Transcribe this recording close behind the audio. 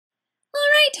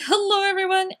Hello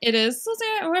everyone, it is Susie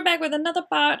and we're back with another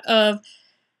part of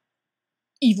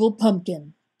Evil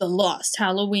Pumpkin, The Lost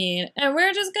Halloween, and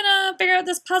we're just gonna figure out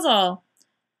this puzzle.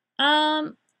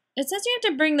 It says you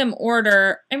have to bring them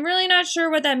order. I'm really not sure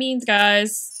what that means,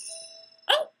 guys.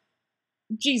 Oh,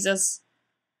 Jesus.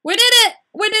 We did it!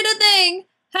 We did a thing!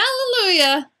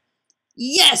 Hallelujah!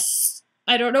 Yes!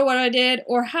 I don't know what I did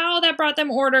or how that brought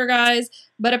them order, guys,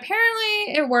 but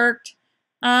apparently it worked.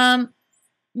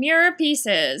 Mirror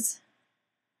pieces.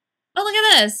 Oh, look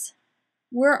at this.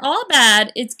 We're all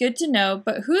bad, it's good to know,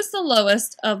 but who's the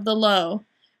lowest of the low?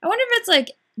 I wonder if it's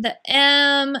like the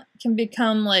M can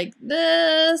become like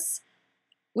this,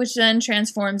 which then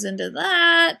transforms into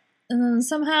that, and then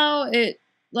somehow it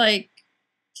like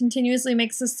continuously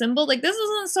makes a symbol. Like this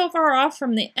isn't so far off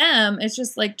from the M, it's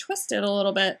just like twisted a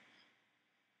little bit.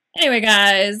 Anyway,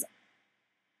 guys,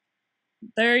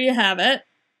 there you have it.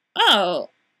 Oh,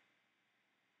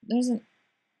 there's an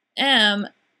M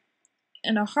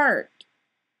and a heart.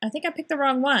 I think I picked the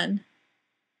wrong one.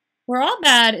 We're all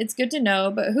bad, it's good to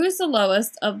know, but who's the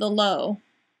lowest of the low?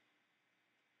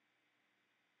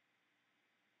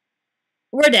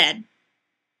 We're dead.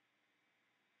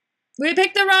 We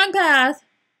picked the wrong path.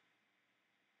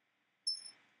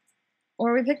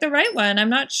 Or we picked the right one, I'm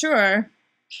not sure.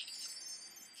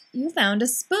 You found a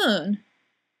spoon.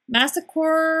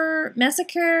 Massacre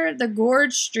the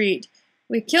Gorge Street.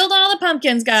 We killed all the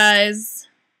pumpkins, guys.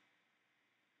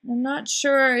 I'm not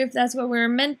sure if that's what we were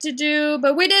meant to do,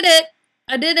 but we did it.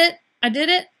 I did it. I did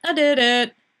it. I did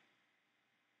it.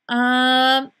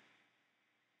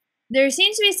 There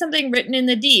seems to be something written in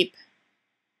the deep.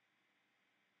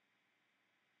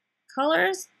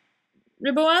 Colors?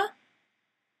 Riboa?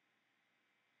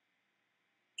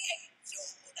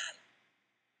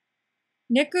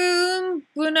 Nikum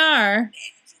Bunar.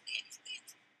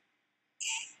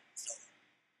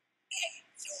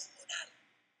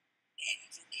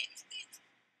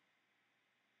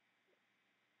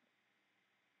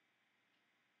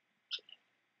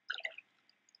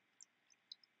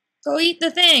 Go eat the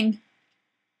thing.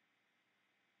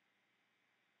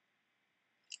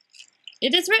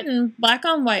 It is written, black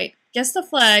on white, guess the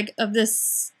flag of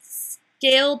this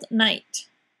scaled knight.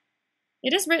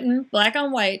 It is written, black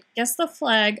on white, guess the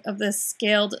flag of this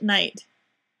scaled knight.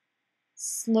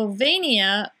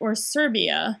 Slovenia or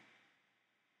Serbia?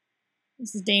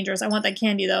 This is dangerous. I want that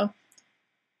candy, though.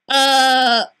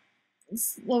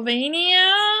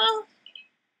 Slovenia?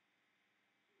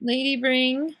 Lady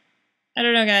bring. I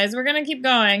don't know, guys. We're gonna keep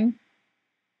going.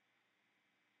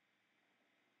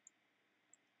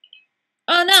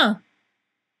 Oh, no.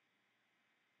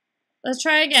 Let's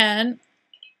try again.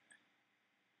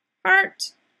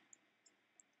 Heart.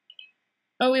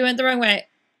 Oh, we went the wrong way.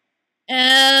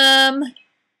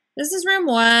 This is room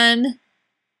 1.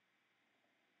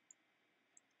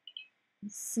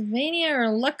 Slovenia or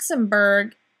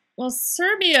Luxembourg? Well,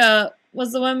 Serbia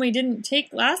was the one we didn't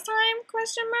take last time?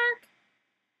 Question mark?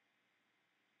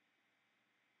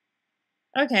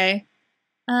 Okay.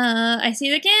 I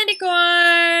see the candy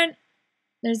corn.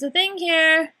 There's a thing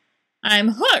here.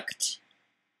 I'm hooked.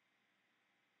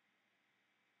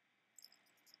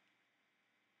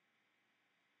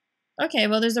 Okay,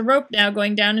 well, there's a rope now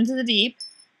going down into the deep.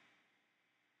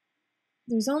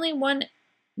 There's only one.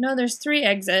 No, there's 3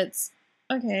 exits.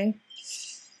 Okay.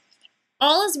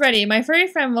 All is ready. My furry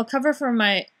friend will cover for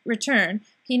my return.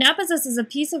 He now possesses a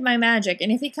piece of my magic, and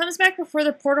if he comes back before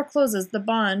the portal closes, the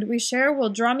bond we share will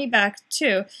draw me back,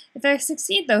 too. If I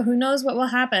succeed, though, who knows what will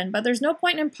happen, but there's no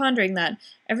point in pondering that.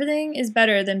 Everything is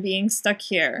better than being stuck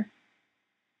here.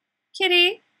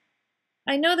 Kitty,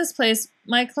 I know this place.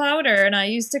 My Clouder and I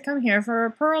used to come here for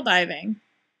pearl diving.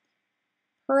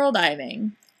 Pearl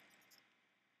diving.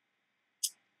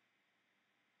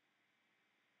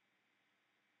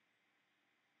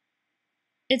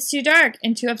 It's too dark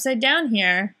and too upside down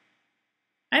here.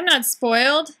 I'm not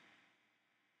spoiled.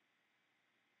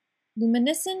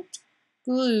 Luminescent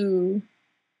glue.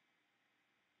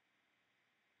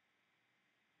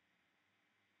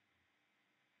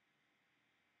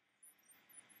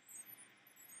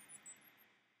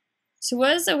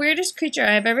 "'Twas the weirdest creature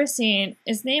I have ever seen.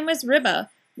 His name was Ribba.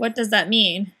 What does that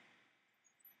mean?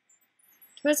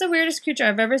 "'Twas the weirdest creature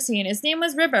I've ever seen. His name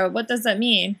was Ribba. What does that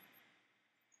mean?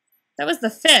 That was the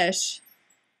fish.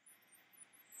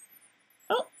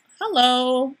 Oh,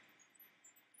 hello.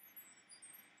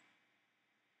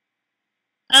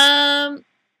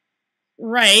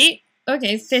 Right.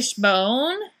 Okay, fish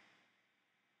bone.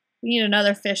 We need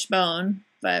another fish bone,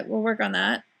 but we'll work on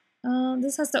that.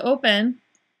 This has to open.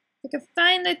 I can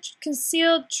find the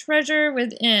concealed treasure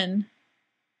within.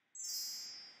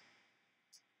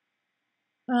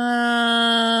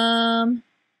 A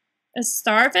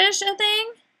starfish, I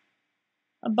think?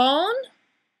 A bone?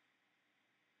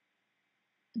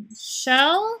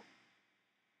 Shell?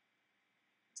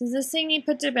 Does this thing need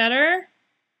put to better?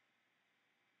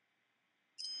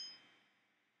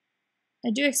 I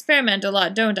do experiment a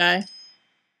lot, don't I?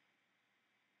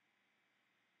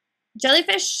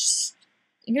 Jellyfish.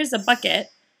 Here's a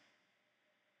bucket.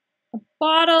 A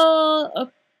bottle,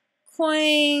 a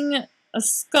coin, a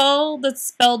skull that's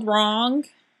spelled wrong.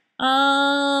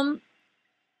 Pearl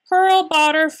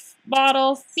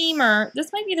bottle, femur.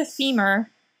 This might be the femur.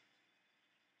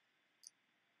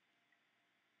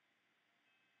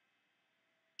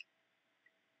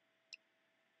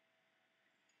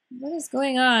 What is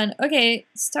going on? Okay,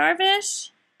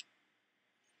 starfish.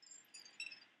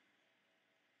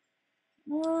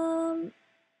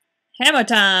 Hammer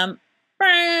time.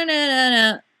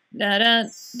 Got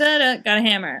a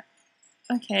hammer.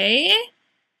 Okay.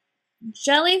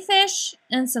 Jellyfish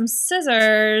and some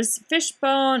scissors,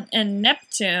 fishbone and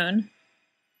Neptune.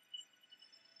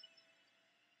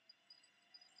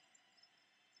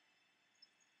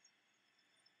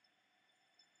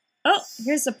 Oh,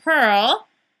 here's a pearl.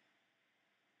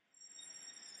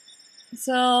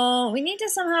 So we need to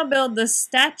somehow build this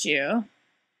statue.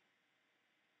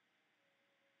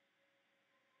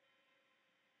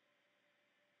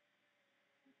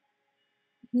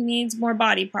 He needs more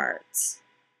body parts.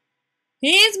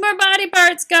 He needs more body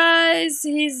parts, guys.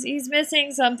 He's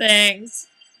missing some things.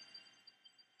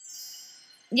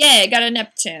 Yeah, got a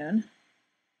Neptune.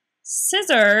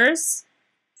 Scissors.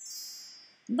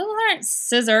 Those aren't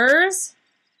scissors.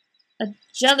 A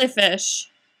jellyfish.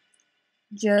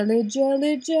 Jellyfish.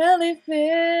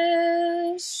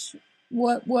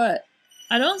 What?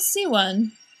 I don't see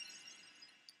one.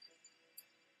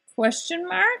 Question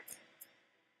mark?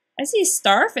 I see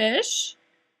starfish.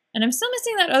 And I'm still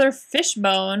missing that other fish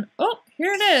bone. Oh,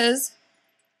 here it is.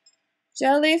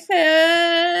 Jellyfish.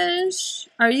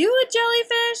 Are you a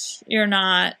jellyfish? You're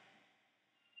not.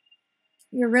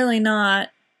 You're really not.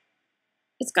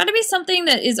 It's got to be something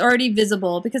that is already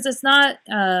visible because it's not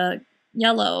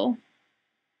yellow.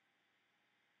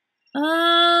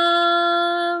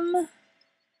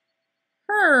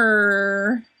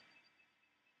 Her.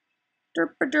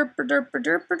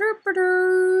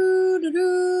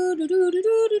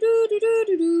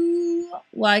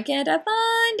 Why can't I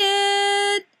find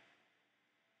it?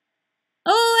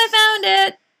 Oh, I found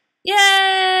it!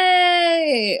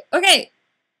 Yay! Okay.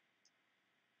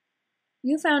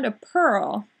 You found a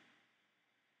pearl.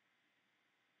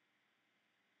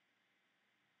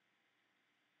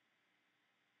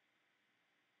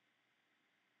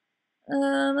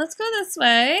 Let's go this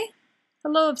way.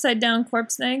 Hello, upside down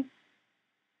corpse thing.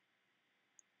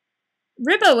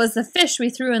 Ribba was the fish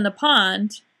we threw in the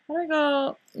pond. How do I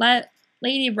go? Let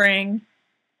lady bring.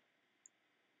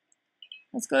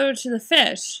 Let's go to the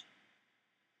fish.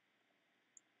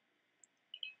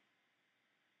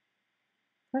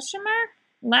 Question mark?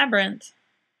 Labyrinth.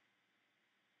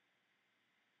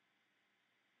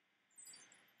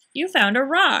 You found a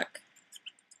rock.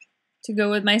 To go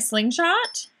with my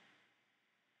slingshot?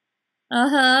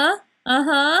 Uh-huh.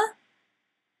 Uh-huh.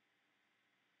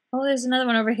 Oh, there's another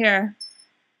one over here.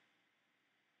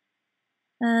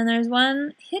 And there's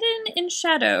one hidden in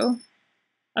shadow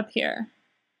up here.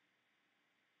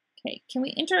 Okay, can we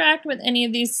interact with any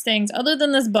of these things other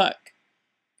than this book?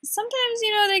 Sometimes,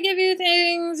 you know, they give you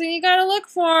things and you gotta look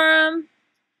for them.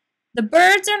 The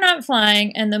birds are not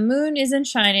flying and the moon isn't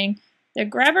shining. The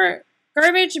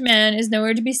garbage man is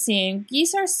nowhere to be seen.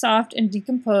 Geese are soft and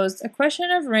decomposed. A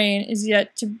question of rain is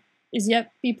yet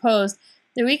be posed.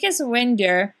 The weakest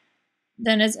reindeer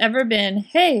than has ever been.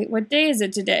 Hey, what day is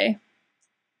it today?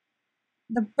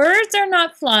 The birds are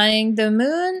not flying. The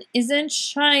moon isn't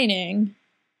shining.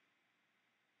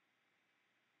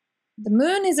 The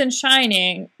moon isn't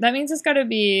shining. That means it's got to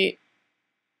be...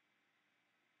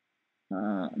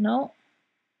 no.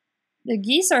 The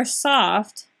geese are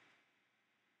soft.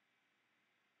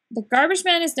 The garbage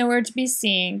man is nowhere to be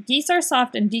seen. Geese are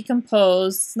soft and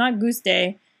decomposed. It's not goose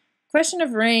day. Question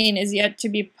of rain is yet to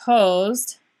be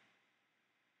posed.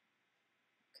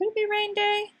 Could it be rain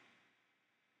day?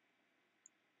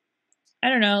 I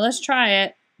don't know. Let's try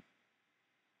it.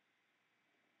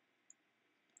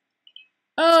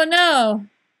 Oh no!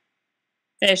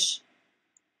 Fish.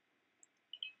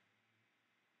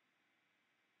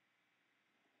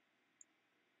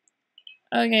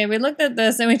 Okay, we looked at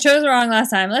this and we chose wrong last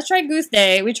time. Let's try goose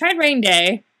day. We tried rain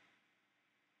day.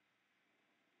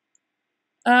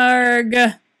 Arg.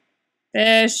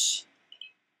 Fish.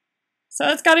 So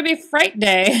it's gotta be fright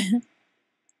day.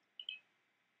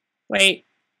 Wait.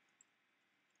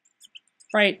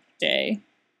 bright day.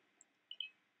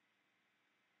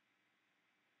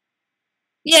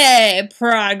 Yay,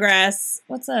 progress.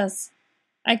 What's this?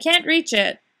 I can't reach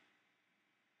it.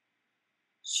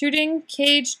 Shooting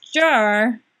cage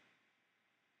jar.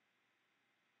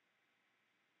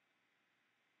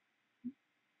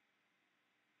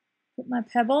 Put my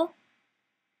pebble.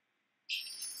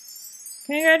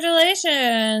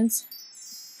 Congratulations.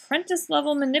 Apprentice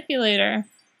level manipulator.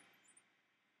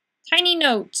 Tiny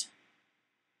note.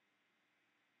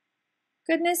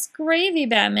 Goodness gravy,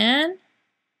 Batman.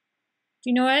 Do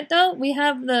you know what, though? We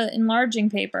have the enlarging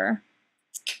paper.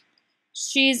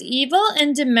 She's evil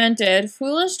and demented.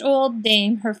 Foolish old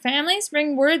dame. Her family's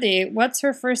ring-worthy. What's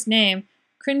her first name?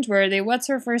 Cringeworthy. What's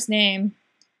her first name?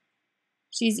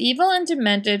 She's evil and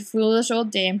demented. Foolish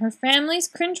old dame. Her family's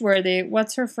cringeworthy.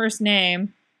 What's her first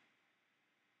name?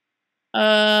 Can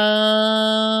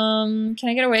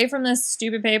I get away from this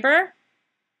stupid paper?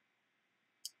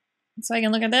 So I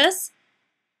can look at this?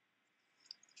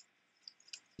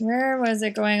 Where was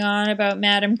it going on about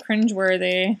Madam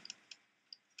Cringeworthy?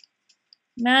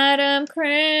 Madam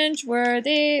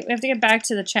Cringeworthy. We have to get back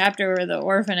to the chapter with the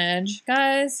orphanage,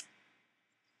 guys.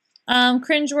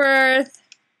 Cringeworth.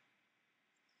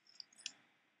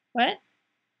 What?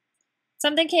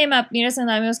 Something came up. Meet us in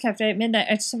Limo's Cafe at midnight.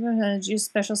 I just had to use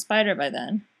special spider by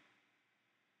then.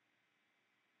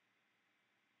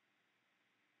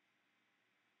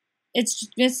 It's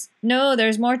Miss. No,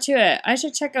 there's more to it. I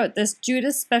should check out this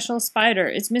Judith special spider.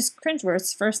 It's Miss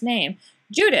Cringeworth's first name.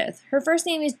 Judith. Her first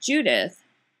name is Judith.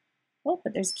 Oh,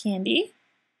 but there's candy.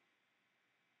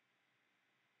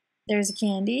 There's a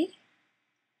candy.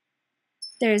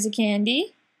 There's a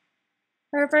candy.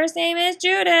 Her first name is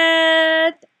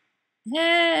Judith.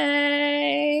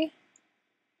 Hey.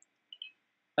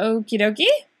 Okie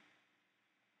dokie.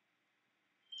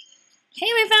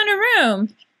 Hey, we found a room.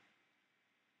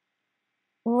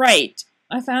 Right.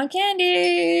 I found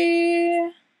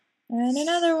candy. And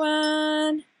another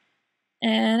one.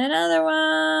 And another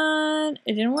one.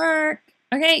 It didn't work.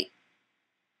 Okay.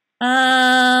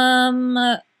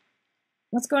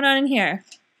 What's going on in here?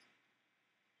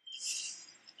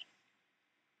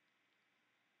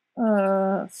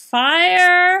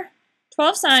 Fire.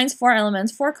 12 signs, 4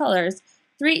 elements, 4 colors,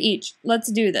 3 each.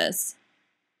 Let's do this.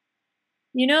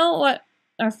 You know what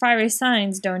are fiery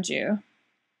signs, don't you?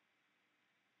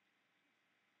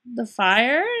 The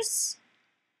fires?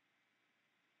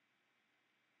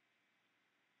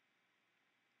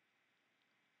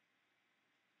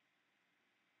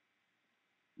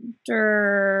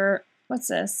 What's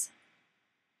this?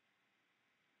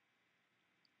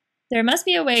 There must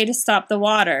be a way to stop the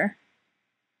water.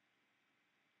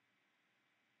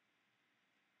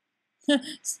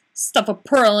 Stuff a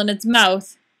pearl in its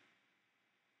mouth.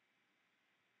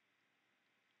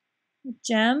 A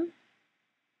gem?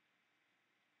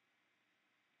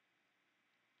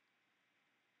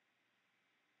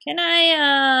 Can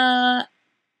I,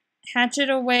 hatchet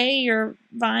away your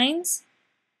vines?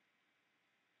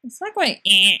 It's not going,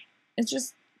 eh. It's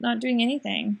just not doing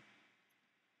anything.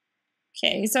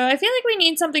 Okay, so I feel like we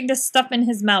need something to stuff in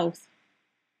his mouth.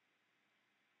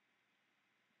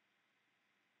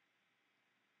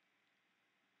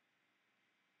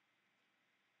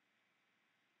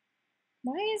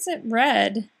 Why is it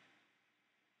red?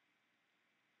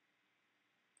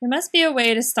 There must be a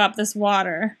way to stop this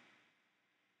water.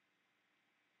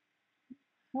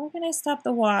 How can I stop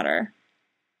the water?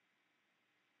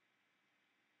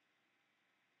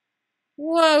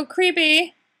 Whoa,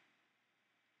 creepy.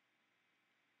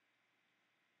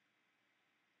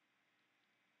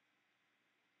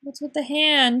 What's with the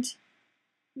hand?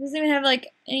 It doesn't even have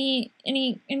like any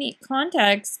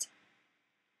context.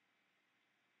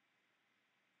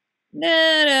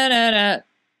 Da da da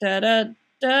da da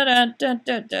da da da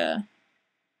da da.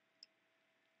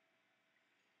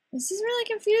 This is really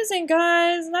confusing,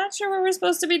 guys. Not sure what we're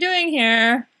supposed to be doing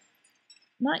here.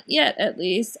 Not yet, at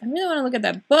least. I really want to look at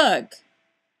that book.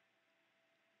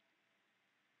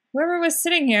 Whoever was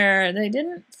sitting here, they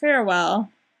didn't fare well.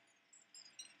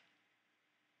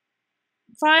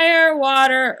 Fire,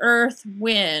 water, earth,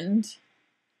 wind.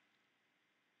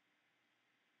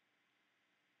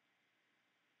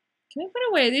 Can we put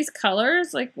away these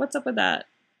colors? Like, what's up with that?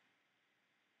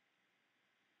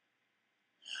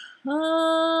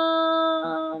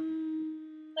 Derp,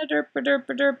 derp,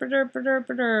 derp, derp, derp,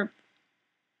 derp.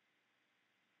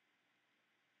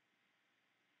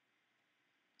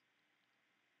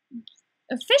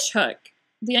 A fish hook.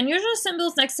 The unusual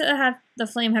symbols next to the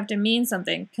flame have to mean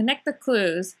something. Connect the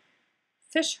clues.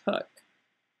 Fish hook.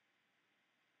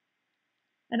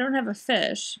 I don't have a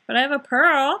fish, but I have a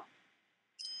pearl.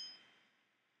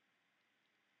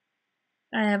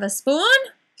 I have a spoon.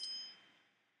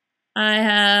 I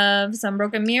have some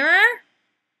broken mirror.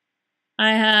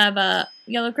 I have a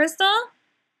yellow crystal.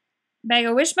 Bag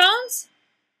of wishbones.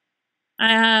 I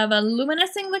have a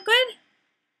luminescing liquid.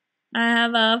 I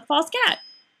have a false cat.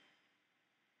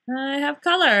 I have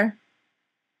color.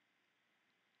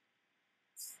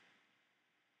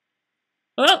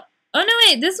 Oh, oh no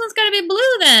wait, this one's gotta be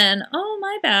blue then. Oh,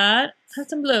 my bad. Have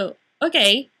some blue.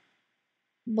 Okay.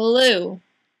 Blue.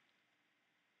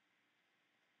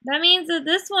 That means that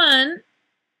this one,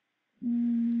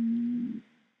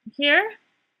 here,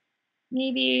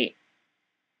 maybe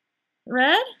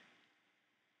red?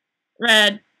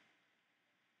 Red.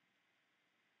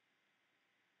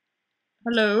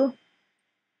 Hello?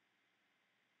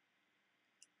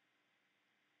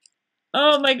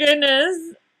 Oh my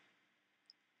goodness.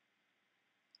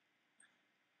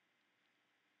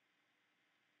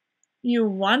 You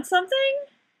want something?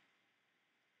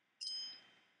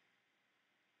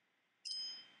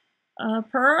 A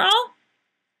pearl?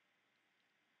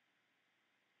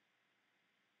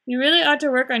 You really ought to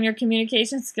work on your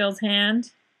communication skills,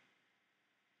 hand.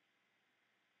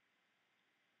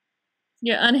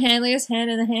 Your unhandliest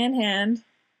hand in the hand.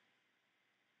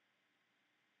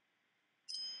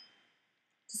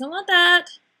 Doesn't want that.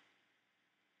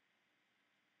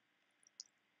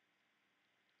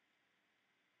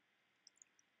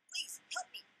 Please help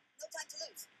me. No time to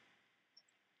lose.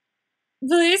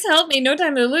 Please help me, no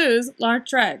time to lose. Large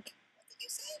Trek. What did you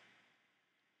say?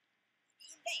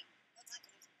 In vain. No time to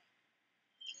lose in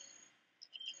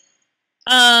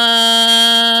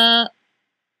vain.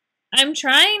 I'm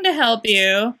trying to help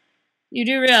you. You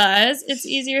do realize it's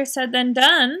easier said than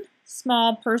done,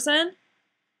 small person.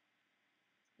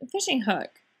 A fishing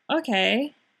hook.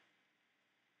 Okay.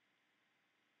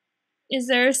 Is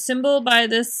there a symbol by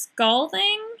this skull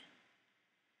thing?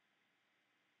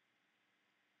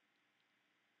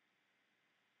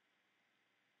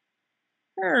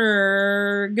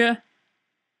 Erg.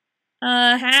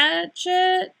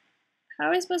 Hatchet? How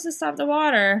are we supposed to stop the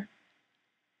water?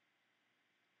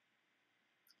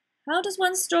 How does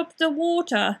one stop the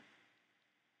water?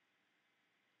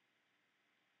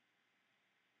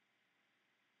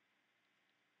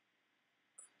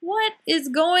 What is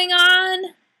going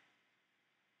on?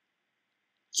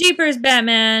 Jeepers,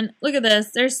 Batman. Look at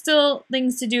this. There's still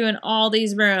things to do in all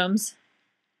these rooms.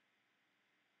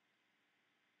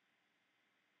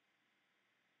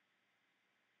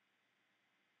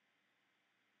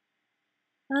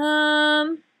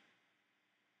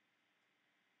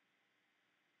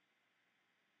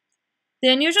 The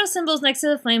unusual symbols next to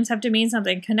the flames have to mean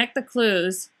something. Connect the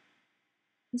clues.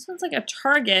 This one's like a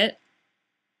target.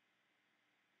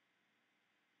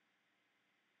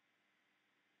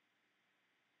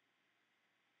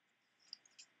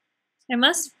 I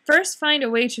must first find a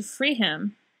way to free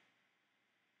him.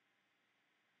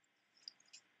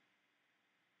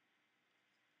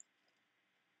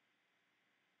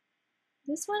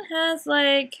 This one has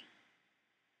like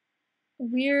a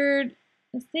weird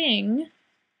thing.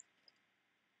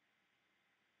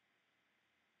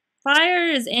 Fire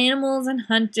is animals and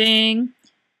hunting.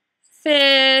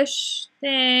 Fish,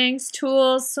 things,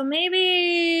 tools. So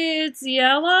maybe it's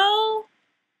yellow?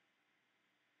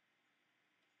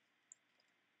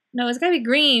 No, it's gotta be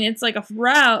green. It's like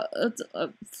it's a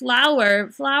flower.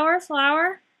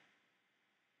 Flower?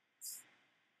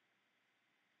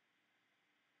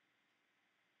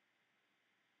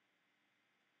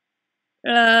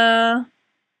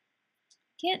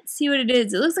 Can't see what it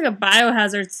is. It looks like a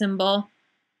biohazard symbol.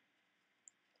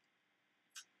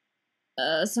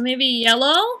 So maybe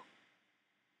yellow?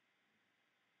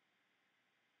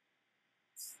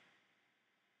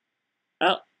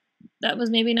 Oh, that was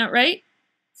maybe not right.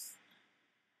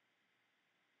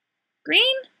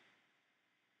 Green?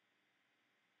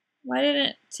 Why didn't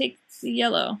it take the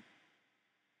yellow?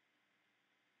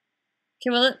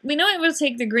 Okay, well, we know it will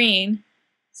take the green.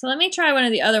 So let me try one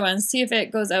of the other ones, see if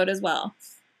it goes out as well.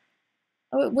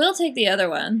 Oh, it will take the other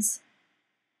ones.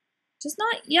 Just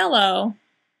not yellow.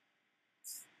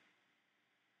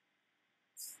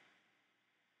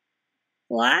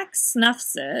 Black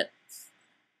snuffs it.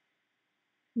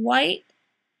 White,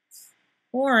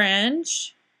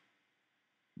 orange.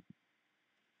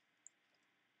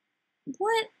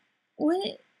 What?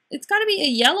 What? It's got to be a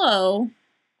yellow.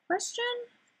 Question?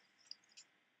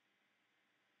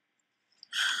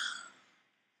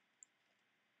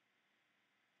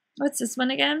 What's this one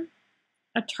again?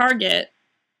 A target.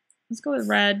 Let's go with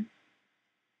red.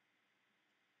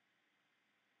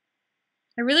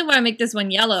 I really want to make this one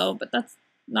yellow, but that's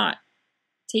not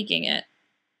taking it.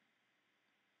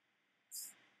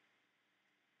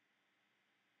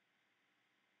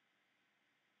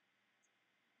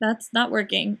 That's not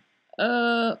working.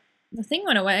 The thing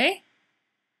went away.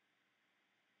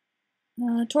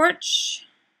 Torch.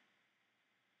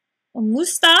 A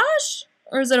mustache?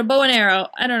 Or is it a bow and arrow?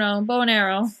 I don't know. Bow and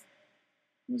arrow.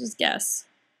 I'll just guess.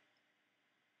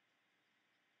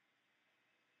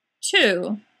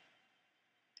 2.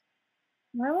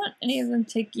 Why won't any of them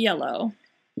take yellow?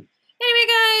 Anyway,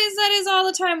 guys, that is all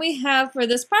the time we have for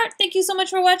this part. Thank you so much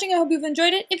for watching. I hope you've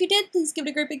enjoyed it. If you did, please give it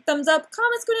a great big thumbs up.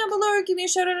 Comments go down below or give me a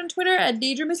shout out on Twitter at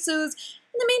DaydreamerGames.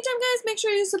 In the meantime, guys, make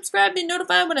sure you subscribe to be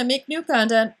notified when I make new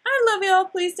content. I love y'all.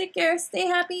 Please take care, stay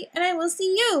happy, and I will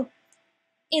see you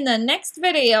in the next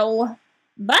video.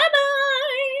 Bye-bye!